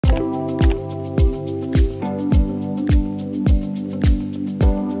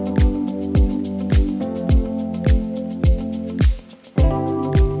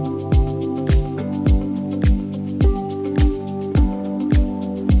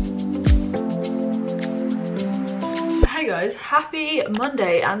guys, happy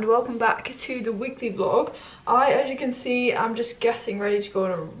Monday and welcome back to the weekly vlog. As you can see, I'm just getting ready to go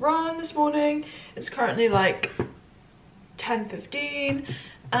on a run this morning. It's currently like 10:15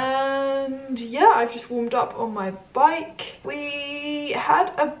 and yeah, I've just warmed up on my bike. We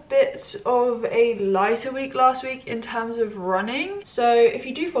had a bit of a lighter week last week in terms of running, so if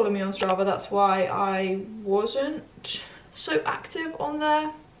you do follow me on Strava, that's why I wasn't so active on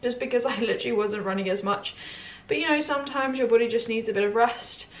there, just because I literally wasn't running as much. But you know, sometimes your body just needs a bit of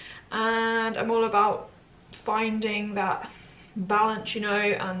rest, and I'm all about finding that balance, you know,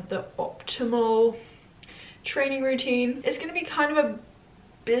 and the optimal training routine. It's going to be kind of a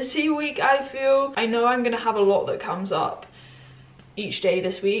busy week, I feel. I know I'm going to have a lot that comes up each day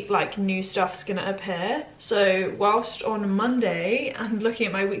this week, like new stuff's going to appear. So whilst on Monday and looking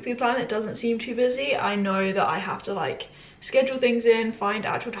at my weekly plan it doesn't seem too busy, I know that I have to like schedule things in, find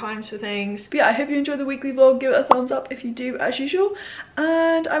actual times for things. But yeah, I hope you enjoyed the weekly vlog. Give it a thumbs up if you do, as usual,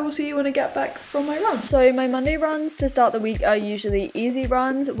 and I will see you when I get back from my run. So my Monday runs to start the week are usually easy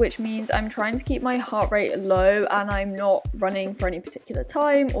runs, which means I'm trying to keep my heart rate low and I'm not running for any particular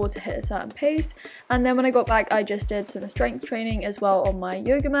time or to hit a certain pace. And then when I got back, I just did some strength training as well on my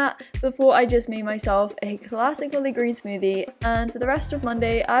yoga mat before I just made myself a classic Holly Green smoothie. And for the rest of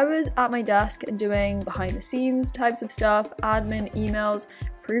Monday, I was at my desk doing behind the scenes types of stuff, admin, emails,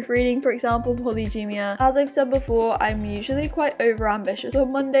 proofreading, for example, for Polygemia. As I've said before, I'm usually quite over ambitious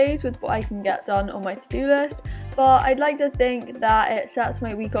on Mondays with what I can get done on my to-do list, but I'd like to think that it sets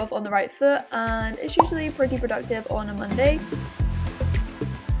my week off on the right foot, and it's usually pretty productive on a Monday.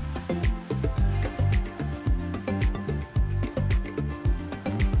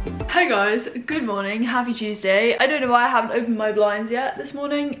 Hi guys, good morning, happy Tuesday. I don't know why I haven't opened my blinds yet this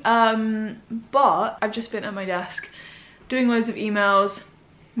morning, but I've just been at my desk doing loads of emails,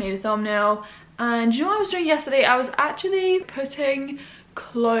 made a thumbnail, and you know what I was doing yesterday? I was actually putting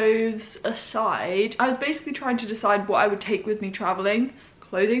clothes aside. I was basically trying to decide what I would take with me traveling,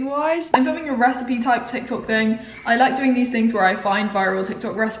 clothing wise. I'm filming a recipe type TikTok thing. I like doing these things where I find viral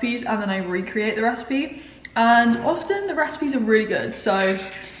TikTok recipes and then I recreate the recipe, and often the recipes are really good. So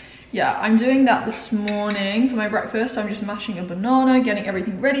yeah, I'm doing that this morning for my breakfast. I'm just mashing a banana, getting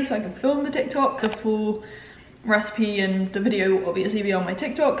everything ready so I can film the TikTok. The full recipe and the video will obviously be on my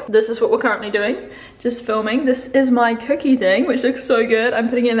TikTok. This is what we're currently doing, just filming. This is my cookie thing, which looks so good. I'm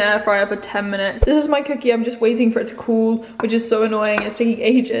putting it in the air fryer for 10 minutes. This is my cookie. I'm just waiting for it to cool, which is so annoying. It's taking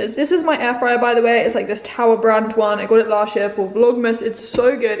ages. This is my air fryer, by the way. It's like this Tower brand one. I got it last year for Vlogmas. It's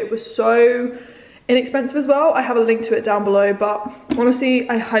so good. It was so inexpensive as well. I have a link to it down below, but honestly,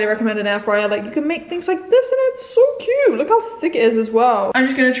 I highly recommend an air fryer. Like, you can make things like this and it's so cute. Look how thick it is as well. I'm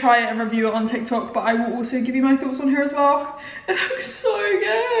just gonna try it and review it on TikTok, but I will also give you my thoughts on here as well. It looks so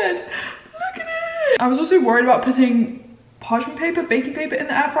good. Look at it. I was also worried about putting parchment paper, baking paper in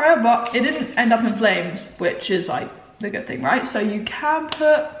the air fryer, but it didn't end up in flames, which is like the good thing, right? So you can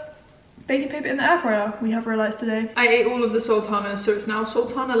put baking paper in the air fryer, we have realized today. I ate all of the sultanas, so it's now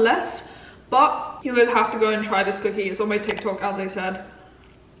sultana less. But you will have to go and try this cookie. It's on my TikTok, as I said.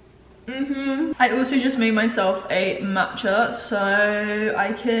 I also just made myself a matcha, so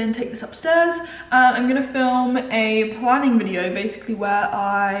I can take this upstairs. And I'm gonna film a planning video, basically where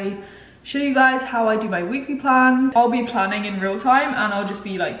I show you guys how I do my weekly plan. I'll be planning in real time and I'll just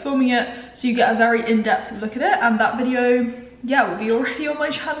be like filming it, so you get a very in-depth look at it. And that video, yeah, will be already on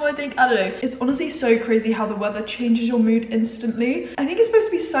my channel, I think. I don't know. It's honestly so crazy how the weather changes your mood instantly. I think it's supposed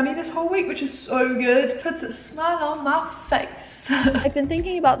to be sunny this whole week, which is so good. Puts a smile on my face. I've been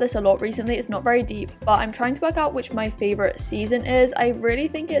thinking about this a lot recently. It's not very deep, but I'm trying to work out which my favorite season is. I really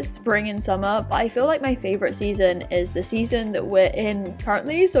think it's spring and summer, but I feel like my favorite season is the season that we're in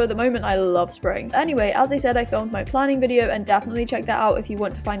currently. So at the moment, I love spring. Anyway, as I said, I filmed my planning video, and definitely check that out if you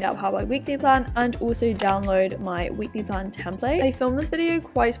want to find out how I weekly plan, and also download my weekly plan template. I filmed this video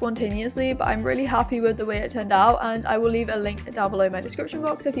quite spontaneously, but I'm really happy with the way it turned out, and I will leave a link down below my description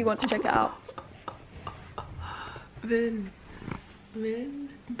box if you want to check it out.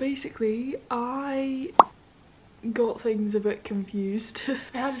 Basically, I got things a bit confused.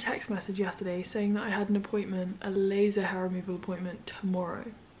 I had a text message yesterday saying that I had an appointment, a laser hair removal appointment tomorrow.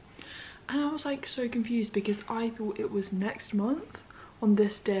 And I was like so confused because I thought it was next month, on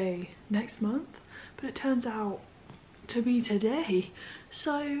this day next month, but it turns out to be today.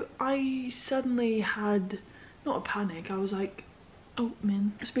 So I suddenly had, not a panic, I was like, oh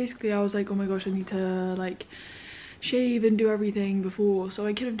man. So basically I was like, oh my gosh, I need to like shave and do everything before, so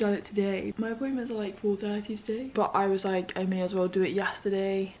I could have done it today. My appointments are like 4:30 today, but I was like, I may as well do it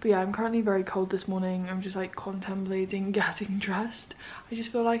yesterday. But yeah, I'm currently very cold this morning. I'm just like contemplating getting dressed. I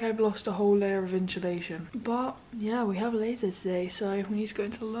just feel like I've lost a whole layer of insulation. But yeah, we have laser today, so we need to go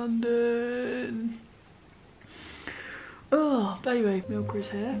into London. Oh, but anyway, Milker's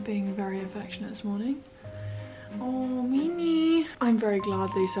here, being very affectionate this morning. Oh, Minnie. I'm very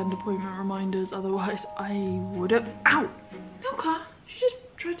glad they send appointment reminders, otherwise I would have— Ow! Milka! She just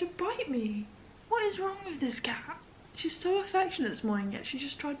tried to bite me. What is wrong with this cat? She's so affectionate this morning, yet she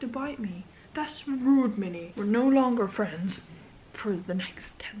just tried to bite me. That's rude, Minnie. We're no longer friends for the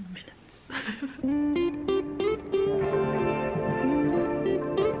next 10 minutes.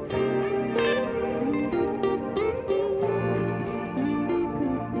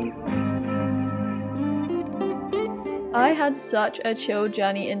 I had such a chill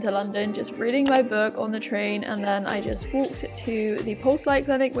journey into London, just reading my book on the train, and then I just walked to the Pulse Light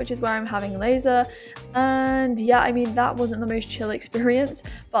Clinic, which is where I'm having laser. And yeah, I mean, that wasn't the most chill experience,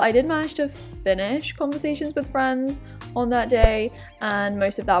 but I did manage to finish Conversations with Friends on that day, and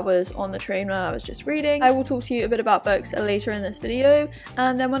most of that was on the train when I was just reading. I will talk to you a bit about books later in this video,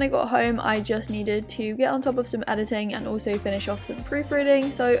 and then when I got home I just needed to get on top of some editing and also finish off some proofreading.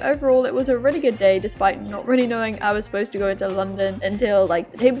 So overall it was a really good day, despite not really knowing I was supposed to go into London until like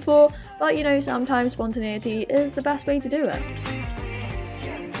the day before. But you know, sometimes spontaneity is the best way to do it.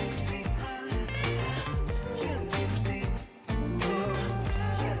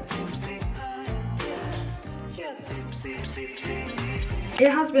 It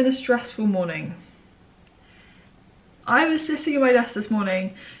has been a stressful morning. I was sitting at my desk this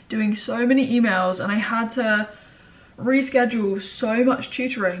morning doing so many emails, and I had to reschedule so much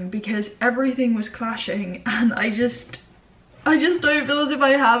tutoring because everything was clashing, and I just don't feel as if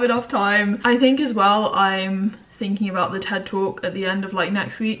I have enough time. I think as well I'm thinking about the TED Talk at the end of like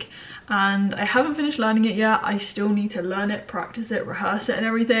next week, and I haven't finished learning it yet. I still need to learn it, practice it, rehearse it and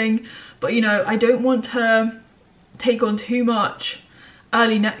everything, but you know, I don't want to take on too much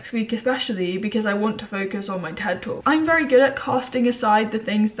early next week, especially because I want to focus on my TED Talk. I'm very good at casting aside the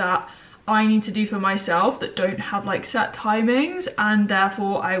things that I need to do for myself that don't have like set timings, and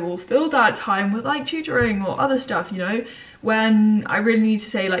therefore I will fill that time with like tutoring or other stuff, you know, when I really need to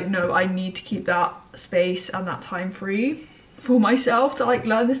say like, no, I need to keep that space and that time free for myself to like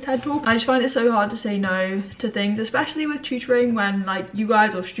learn this TED Talk. I just find it so hard to say no to things, especially with tutoring when like you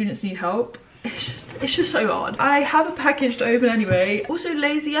guys or students need help. It's just so hard. I have a package to open anyway. Also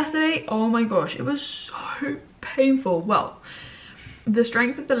lazy yesterday. Oh my gosh, it was so painful. Well, the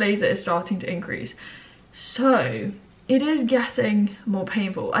strength of the laser is starting to increase, so it is getting more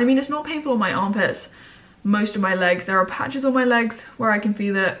painful. I mean, it's not painful on my armpits, most of my legs. There are patches on my legs where I can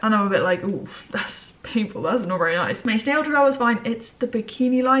feel it, and I'm a bit like, ooh, that's painful, that's not very nice. My snail trail is fine. It's the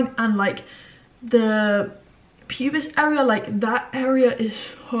bikini line and like the pubis area, like that area is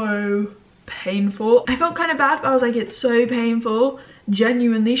so painful. I felt kind of bad, but I was like, it's so painful.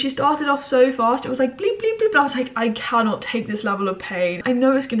 Genuinely, she started off so fast. It was like bleep bleep bleep, but I was like, I cannot take this level of pain. I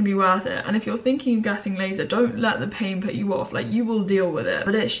know it's going to be worth it, and if you're thinking of getting laser, don't let the pain put you off. Like, you will deal with it.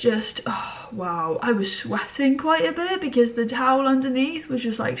 But it's just, oh wow, I was sweating quite a bit because the towel underneath was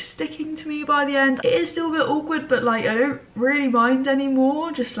just like sticking to me by the end. It is still a bit awkward, but like I don't really mind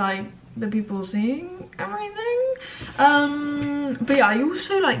anymore, just like the people seeing everything. But yeah, I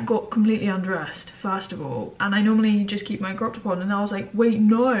also like got completely undressed first of all, and I normally just keep my crop top on, and I was like, wait,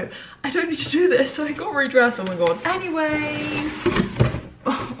 no, I don't need to do this, so I got redressed. Oh my god. Anyway,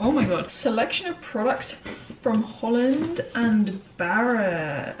 oh my god, selection of products from Holland and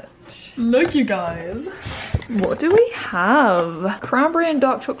Barrett. Look, you guys, what do we have? Cranberry and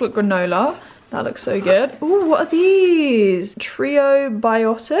dark chocolate granola. That looks so good. Ooh, what are these? Trio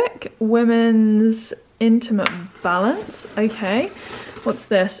Biotic Women's Intimate Balance. Okay, what's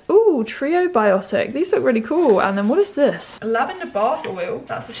this? Ooh, Trio Biotic. These look really cool. And then what is this? Lavender bath oil.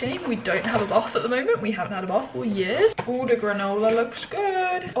 That's a shame. We don't have a bath at the moment. We haven't had a bath for years. Ooh, the granola looks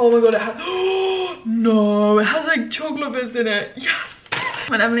good. Oh my god, it has— no, it has like chocolate bits in it. Yes.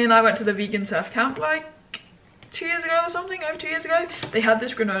 When Emily and I went to the vegan surf camp like 2 years ago or something, over 2 years ago, they had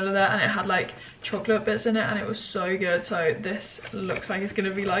this granola there, and it had like chocolate bits in it, and it was so good. So this looks like it's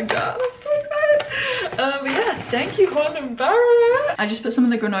gonna be like that. I'm so excited. But yeah, thank you, Holland and Barrett. I just put some of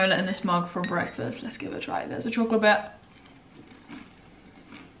the granola in this mug for breakfast. Let's give it a try. There's a chocolate bit.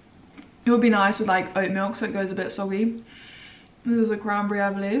 It would be nice with like oat milk, so it goes a bit soggy. This is a cranberry,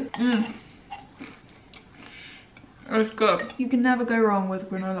 I believe. It's good. You can never go wrong with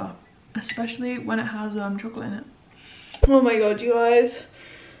granola, especially when it has chocolate in it. Oh my god, you guys,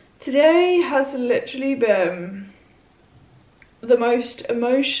 today has literally been the most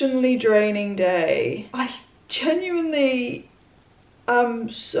emotionally draining day. I genuinely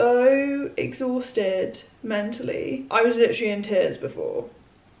am so exhausted mentally. I was literally in tears before,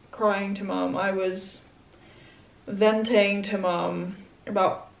 crying to mum. I was venting to mum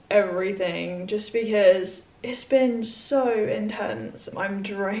about everything just because it's been so intense. I'm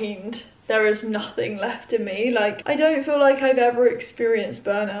drained. There is nothing left in me. Like, I don't feel like I've ever experienced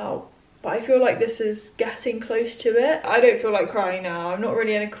burnout, but I feel like this is getting close to it. I don't feel like crying now. I'm not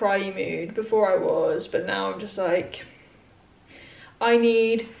really in a cryy mood. Before I was, but now I'm just like, I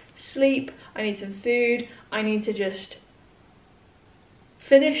need sleep, I need some food, I need to just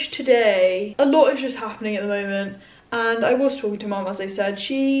finish today. A lot is just happening at the moment, and I was talking to mum, as I said.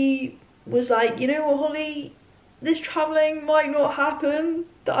 She was like, you know what, Holly, this travelling might not happen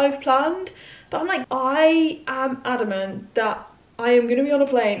that I've planned, but I'm like, I am adamant that I am going to be on a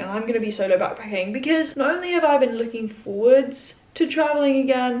plane and I'm going to be solo backpacking, because not only have I been looking forwards to travelling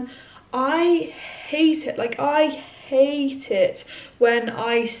again, I hate it. Like, I hate it when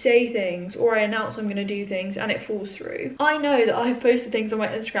I say things or I announce I'm going to do things and it falls through. I know that I've posted things on my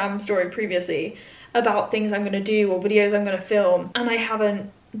Instagram story previously about things I'm going to do or videos I'm going to film, and I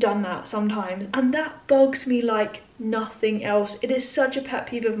haven't done that sometimes, and that bugs me like nothing else. It is such a pet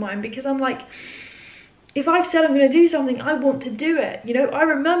peeve of mine, because I'm like, if I've said I'm going to do something, I want to do it. You know, I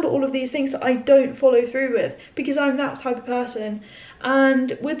remember all of these things that I don't follow through with because I'm that type of person.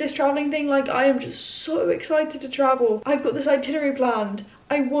 And with this traveling thing, like, I am just so excited to travel. I've got this itinerary planned.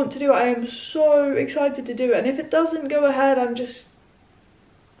 I want to do it. I am so excited to do it. And if it doesn't go ahead, I'm just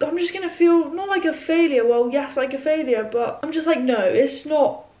gonna feel not like a failure. Well, yes, like a failure, but I'm just like, no, it's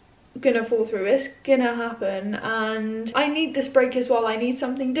not gonna fall through. It's gonna happen, and I need this break as well. I need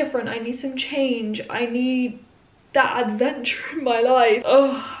something different. I need some change. I need that adventure in my life.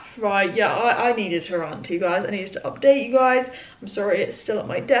 Oh, right, yeah, I needed to rant to you guys. I needed to update you guys. I'm sorry it's still at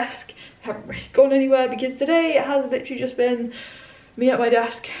my desk. I haven't really gone anywhere, because today it has literally just been me at my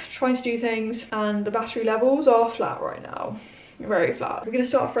desk trying to do things, and the battery levels are flat right now. Very flat. We're gonna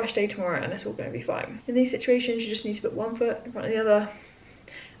start a fresh day tomorrow and it's all gonna be fine. In these situations, you just need to put one foot in front of the other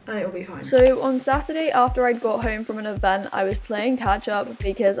and it'll be fine. So on Saturday, after I'd got home from an event, I was playing catch up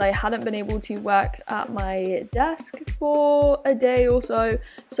because I hadn't been able to work at my desk for a day or so.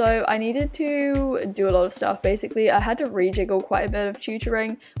 So I needed to do a lot of stuff. Basically, I had to rejiggle quite a bit of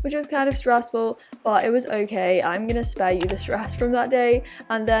tutoring, which was kind of stressful, but it was okay. I'm gonna spare you the stress from that day.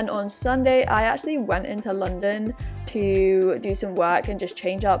 And then on Sunday, I actually went into London to do some work and just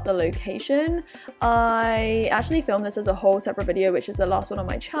change up the location. I actually filmed this as a whole separate video, which is the last one on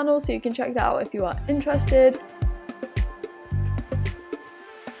my channel, so you can check that out if you are interested.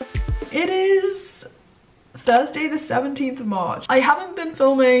 It is Thursday the 17th of March. I haven't been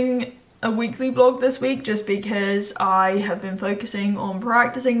filming a weekly vlog this week just because I have been focusing on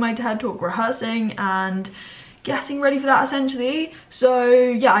practicing my TED Talk, rehearsing and getting ready for that essentially. So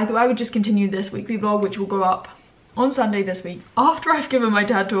yeah, I thought I would just continue this weekly vlog, which will go up on Sunday this week after I've given my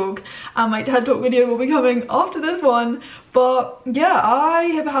TED Talk, and my TED Talk video will be coming after this one. But yeah, I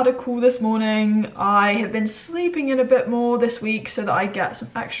have had a call this morning. I have been sleeping in a bit more this week so that I get some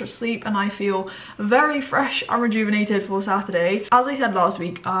extra sleep and I feel very fresh and rejuvenated for Saturday. As I said last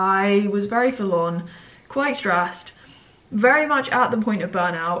week, I was very full on, quite stressed, very much at the point of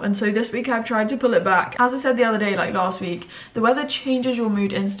burnout, and so this week I've tried to pull it back. As I said the other day, like last week, the weather changes your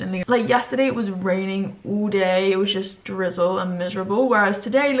mood instantly. Like yesterday it was raining all day, it was just drizzle and miserable, whereas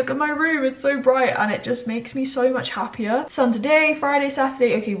today, look at my room, it's so bright and it just makes me so much happier. Sun today, Friday,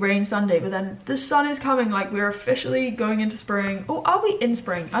 Saturday, okay, rain Sunday, but then the sun is coming. Like, we're officially going into spring. Or are we in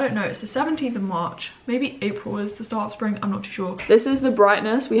spring? I don't know. It's the 17th of March. Maybe April is the start of spring, I'm not too sure. This is the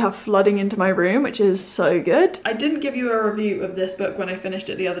brightness we have flooding into my room, which is so good. I didn't give you a review of this book when I finished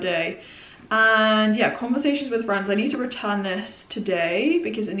it the other day, and yeah, Conversations with Friends. I need to return this today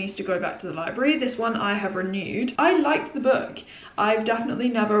because it needs to go back to the library. This one I have renewed. I liked the book. I've definitely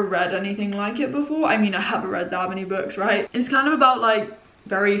never read anything like it before. I mean, I haven't read that many books, right? It's kind of about like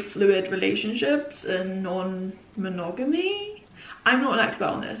very fluid relationships and non-monogamy. I'm not an expert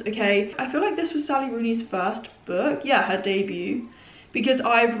on this, okay? I feel like this was Sally Rooney's first book, yeah, her debut, because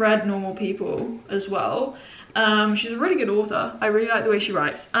I've read Normal People as well. She's a really good author. I really like the way she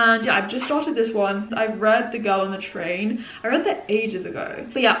writes. And yeah, I've just started this one. I've read The Girl on the Train. I read that ages ago.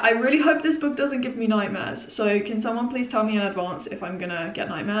 But yeah, I really hope this book doesn't give me nightmares. So can someone please tell me in advance if I'm gonna get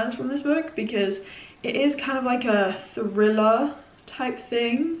nightmares from this book? Because it is kind of like a thriller type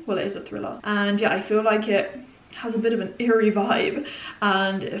thing. Well, it is a thriller. And yeah, I feel like it has a bit of an eerie vibe.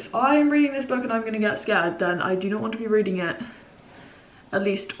 And if I'm reading this book and I'm gonna get scared, then I do not want to be reading it, at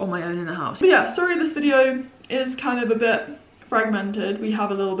least on my own in the house. But yeah, sorry this video is kind of a bit fragmented. We have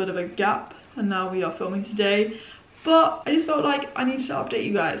a little bit of a gap and now we are filming today. But I just felt like I needed to update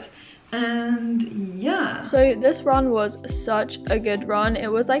you guys. And yeah, so this run was such a good run. It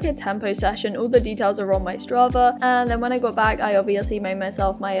was like a tempo session. All the details are on my Strava, and then when I got back I obviously made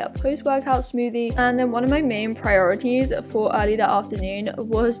myself my post-workout smoothie. And then one of my main priorities for early that afternoon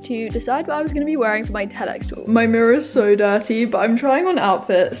was to decide what I was going to be wearing for my TEDx talk. My mirror is so dirty, but I'm trying on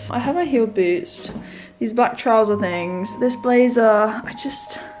outfits. I have my heeled boots, these black trouser things, this blazer.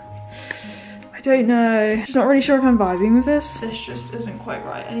 I don't know. Just not really sure if I'm vibing with this. This just isn't quite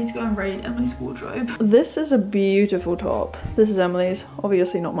right. I need to go and raid Emily's wardrobe. This is a beautiful top. This is Emily's,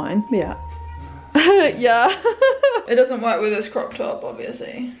 obviously not mine, but yeah. Yeah. It doesn't work with this crop top,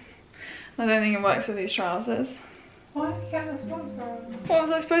 obviously. I don't think it works with these trousers. Why did you get this box from? What was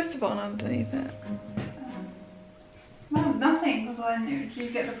I supposed to put on underneath it? No, nothing, because I knew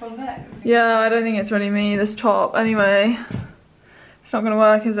you get the full bit. Yeah, I don't think it's really me, this top. Anyway. It's not gonna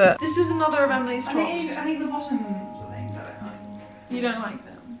work, is it? This is another of Emily's tops. I think the bottoms are things I don't like. You don't like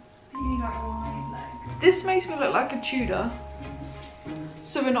them? I think you need like a wide leg. This makes me look like a Tudor.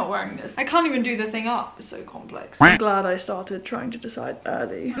 So we're not wearing this. I can't even do the thing up, it's so complex. I'm glad I started trying to decide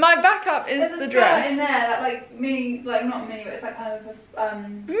early. My backup is There's the a dress. skirt in there, that like mini, like not mini, but it's like kind of a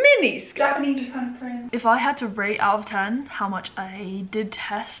mini skirt. Japanese kind of print. If I had to rate out of 10 how much I did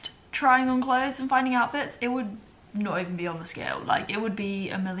test trying on clothes and finding outfits, it would not even be on the scale. Like, it would be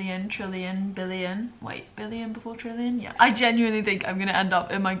a million, trillion, billion. Wait, billion before trillion? Yeah. I genuinely think I'm gonna end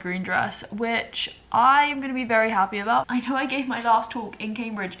up in my green dress, which I am gonna be very happy about. I know I gave my last talk in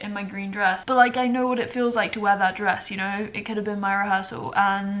Cambridge in my green dress, but like, I know what it feels like to wear that dress, you know? It could have been my rehearsal,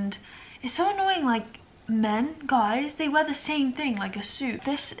 and it's so annoying, like, guys, they wear the same thing, like a suit.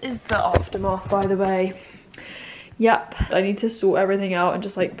 This is the aftermath, by the way. Yep, I need to sort everything out and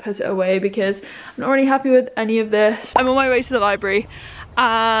just like put it away because I'm not really happy with any of this. I'm on my way to the library,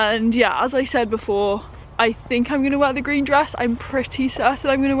 and yeah, as I said before, I think I'm gonna wear the green dress. I'm pretty certain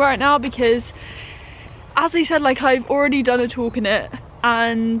I'm gonna wear it now because, as I said, like, I've already done a talk in it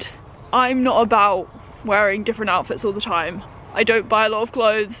and I'm not about wearing different outfits all the time. I don't buy a lot of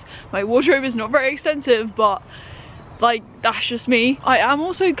clothes. My wardrobe is not very extensive, but like, that's just me. I am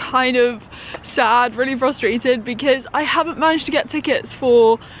also kind of sad, really frustrated, because I haven't managed to get tickets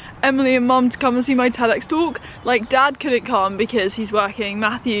for Emily and Mum to come and see my TEDx talk. Like, Dad couldn't come because he's working,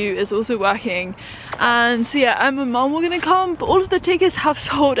 Matthew is also working, and so yeah, Emma and Mum were gonna come, but all of the tickets have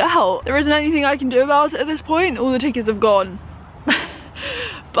sold out. There isn't anything I can do about it at this point. All the tickets have gone.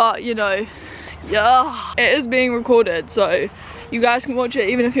 But you know, yeah, it is being recorded, so you guys can watch it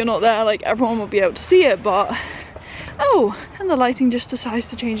even if you're not there. Like, everyone will be able to see it, but oh, and the lighting just decides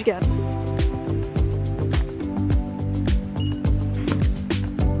to change again.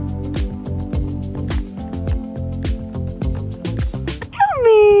 Come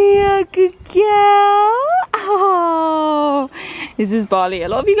here, good girl. Oh, this is Bali. A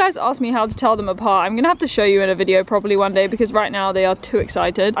lot of you guys asked me how to tell them apart. I'm gonna have to show you in a video probably one day because right now they are too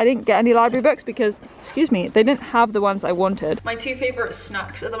excited. I didn't get any library books because, excuse me, they didn't have the ones I wanted. My two favorite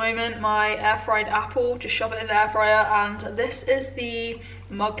snacks at the moment, my air fried apple, just shove it in the air fryer, and this is the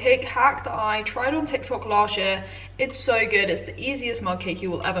mug cake hack that I tried on TikTok last year. It's so good. It's the easiest mug cake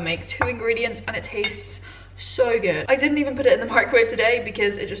you will ever make. 2 ingredients and it tastes so good. I didn't even put it in the microwave today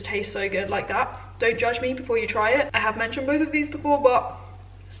because it just tastes so good like that. Don't judge me before you try it. I have mentioned both of these before, but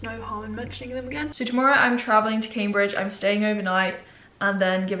there's no harm in mentioning them again. So tomorrow I'm traveling to Cambridge. I'm staying overnight and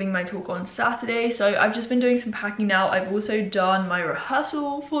then giving my talk on Saturday. So I've just been doing some packing now. I've also done my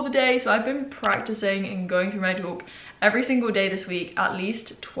rehearsal for the day. So I've been practicing and going through my talk every single day this week, at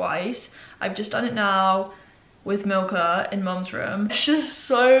least twice. I've just done it now with Milka in Mum's room. It's just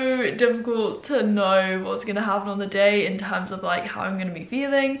so difficult to know what's gonna happen on the day in terms of like how I'm gonna be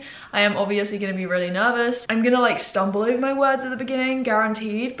feeling. I am obviously gonna be really nervous. I'm gonna like stumble over my words at the beginning,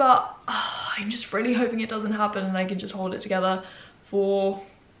 guaranteed, but I'm just really hoping it doesn't happen and I can just hold it together for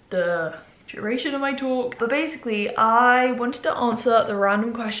the duration of my talk. But basically, I wanted to answer the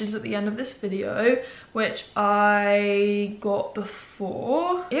random questions at the end of this video, which I got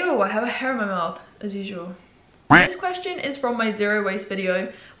before. Ew, I have a hair in my mouth, as usual. This question is from my zero waste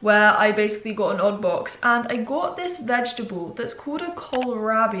video where I basically got an odd box and I got this vegetable that's called a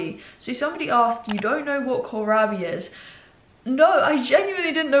kohlrabi. So somebody asked, you don't know what kohlrabi is? No, I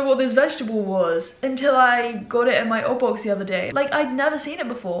genuinely didn't know what this vegetable was until I got it in my odd box the other day. Like, I'd never seen it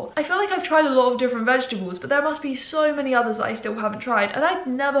before. I feel like I've tried a lot of different vegetables, but there must be so many others that I still haven't tried, and I'd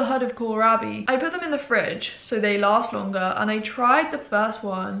never heard of kohlrabi. I put them in the fridge so they last longer, and I tried the first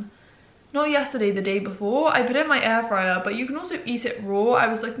one not yesterday, the day before. I put it in my air fryer, but you can also eat it raw. I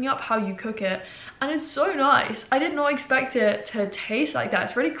was looking up how you cook it and it's so nice. I did not expect it to taste like that.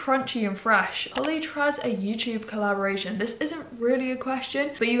 It's really crunchy and fresh. Holly tries a YouTube collaboration. This isn't really a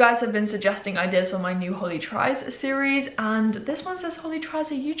question, but you guys have been suggesting ideas for my new Holly Tries series, and this one says Holly tries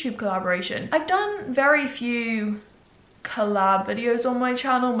a YouTube collaboration. I've done very few collab videos on my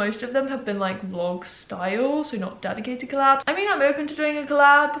channel. Most of them have been like vlog style, so not dedicated collabs. I mean, I'm open to doing a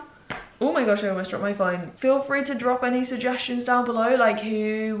collab. Oh my gosh, I almost dropped my phone. Feel free to drop any suggestions down below, like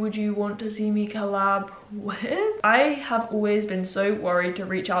who would you want to see me collab with? I have always been so worried to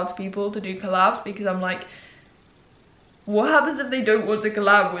reach out to people to do collabs because I'm like, what happens if they don't want to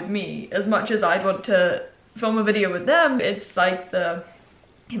collab with me as much as I'd want to film a video with them? It's like the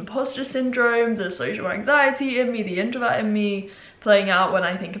imposter syndrome, the social anxiety in me, the introvert in me playing out when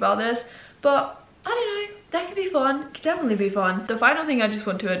I think about this. But I don't know, that could be fun, could definitely be fun. The final thing I just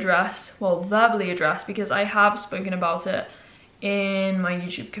want to address, well, verbally address, because I have spoken about it in my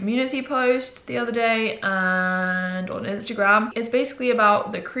YouTube community post the other day and on Instagram. It's basically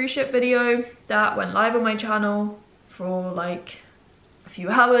about the cruise ship video that went live on my channel for like a few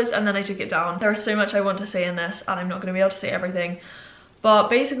hours and then I took it down. There is so much I want to say in this and I'm not going to be able to say everything. But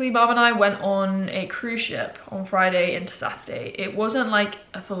basically, Mum and I went on a cruise ship on Friday into Saturday. It wasn't like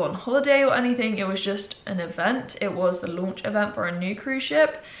a full-on holiday or anything. It was just an event. It was the launch event for a new cruise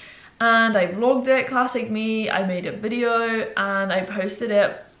ship. And I vlogged it, classic me. I made a video and I posted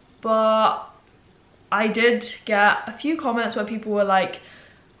it. But I did get a few comments where people were like,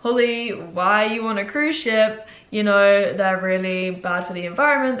 Holly, why are you on a cruise ship? You know, they're really bad for the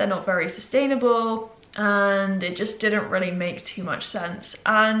environment. They're not very sustainable. And it just didn't really make too much sense.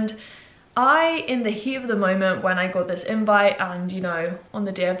 And I, in the heat of the moment when I got this invite and, you know, on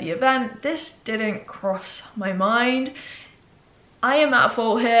the day of the event, this didn't cross my mind. I am at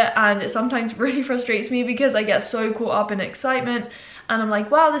fault here and it sometimes really frustrates me because I get so caught up in excitement and I'm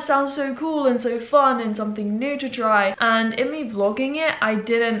like, wow, this sounds so cool and so fun and something new to try. And in me vlogging it, I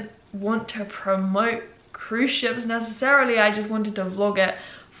didn't want to promote cruise ships necessarily. I just wanted to vlog it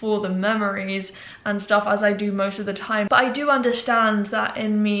for the memories and stuff, as I do most of the time. But I do understand that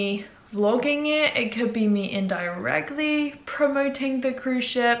in me vlogging it, it could be me indirectly promoting the cruise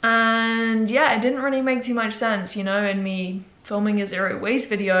ship. And yeah, it didn't really make too much sense, you know, in me filming a zero waste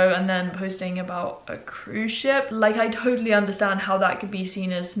video and then posting about a cruise ship. Like, I totally understand how that could be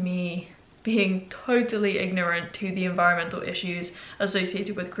seen as me being totally ignorant to the environmental issues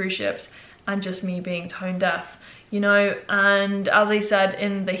associated with cruise ships and just me being tone deaf, you know. And as I said,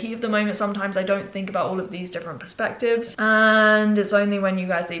 in the heat of the moment, sometimes I don't think about all of these different perspectives, and it's only when you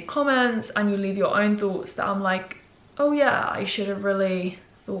guys leave comments and you leave your own thoughts that I'm like, oh yeah, I should have really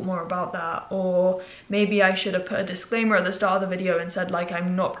thought more about that, or maybe I should have put a disclaimer at the start of the video and said, like,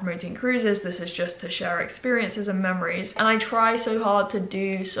 I'm not promoting cruises, this is just to share experiences and memories. And I try so hard to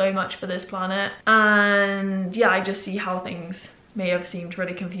do so much for this planet, and yeah, I just see how things may have seemed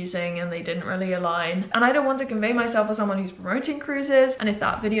really confusing and they didn't really align. And I don't want to convey myself as someone who's promoting cruises, and if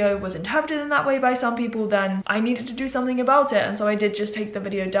that video was interpreted in that way by some people, then I needed to do something about it. And so I did just take the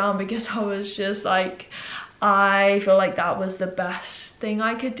video down because I was just like, I feel like that was the best thing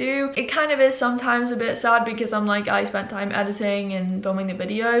I could do. It kind of is sometimes a bit sad because I'm like, I spent time editing and filming the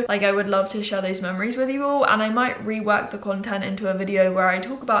video. Like, I would love to share those memories with you all, and I might rework the content into a video where I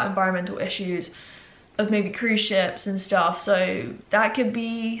talk about environmental issues of maybe cruise ships and stuff. So that could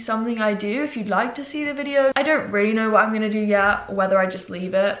be something I do if you'd like to see the video. I don't really know what I'm gonna do yet, whether I just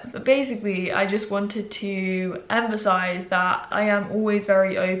leave it, but basically I just wanted to emphasize that I am always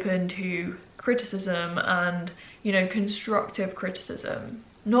very open to criticism and, you know, constructive criticism,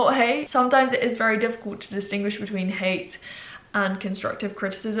 not hate. Sometimes it is very difficult to distinguish between hate and constructive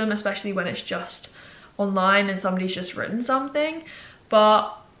criticism, especially when it's just online and somebody's just written something.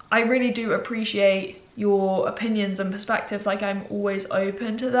 But I really do appreciate your opinions and perspectives. Like, I'm always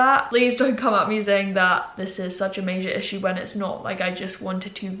open to that. Please don't come at me saying that this is such a major issue when it's not. Like, I just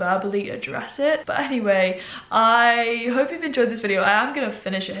wanted to verbally address it. But anyway, I hope you've enjoyed this video. I am gonna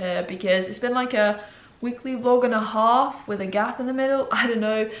finish it here because it's been like a weekly vlog and a half with a gap in the middle, I don't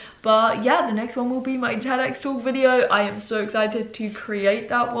know. But yeah, the next one will be my TEDx talk video. I am so excited to create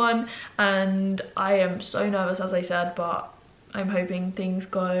that one, and I am so nervous, as I said, but I'm hoping things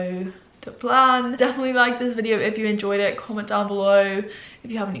go to plan. Definitely like this video if you enjoyed it. Comment down below if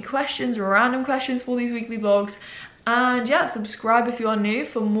you have any questions or random questions for these weekly vlogs. And yeah, subscribe if you are new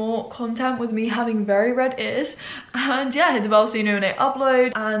for more content with me having very red ears. And yeah, hit the bell so you know when I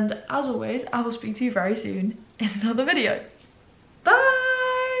upload. And as always, I will speak to you very soon in another video.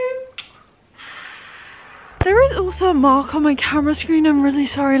 Bye! There is also a mark on my camera screen. I'm really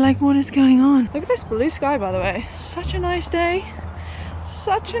sorry, like what is going on? Look at this blue sky, by the way. Such a nice day.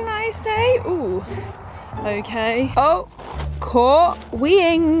 Such a nice day. Ooh. Okay. Oh, caught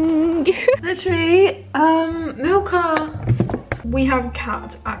weeing. Literally, Milka. We have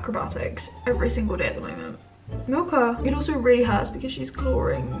cat acrobatics every single day at the moment. Milka, it also really hurts because she's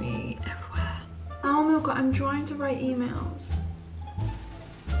clawing me everywhere. Oh, Milka, I'm trying to write emails.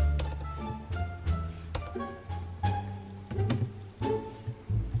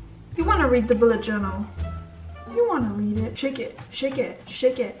 You want to read the bullet journal? You want to read it? Shake it, shake it,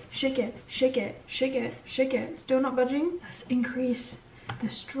 shake it, shake it, shake it, shake it, shake it. Still not budging? Let's increase the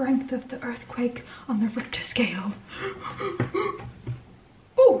strength of the earthquake on the Richter scale.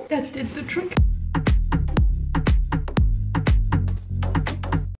 Oh, that did the trick.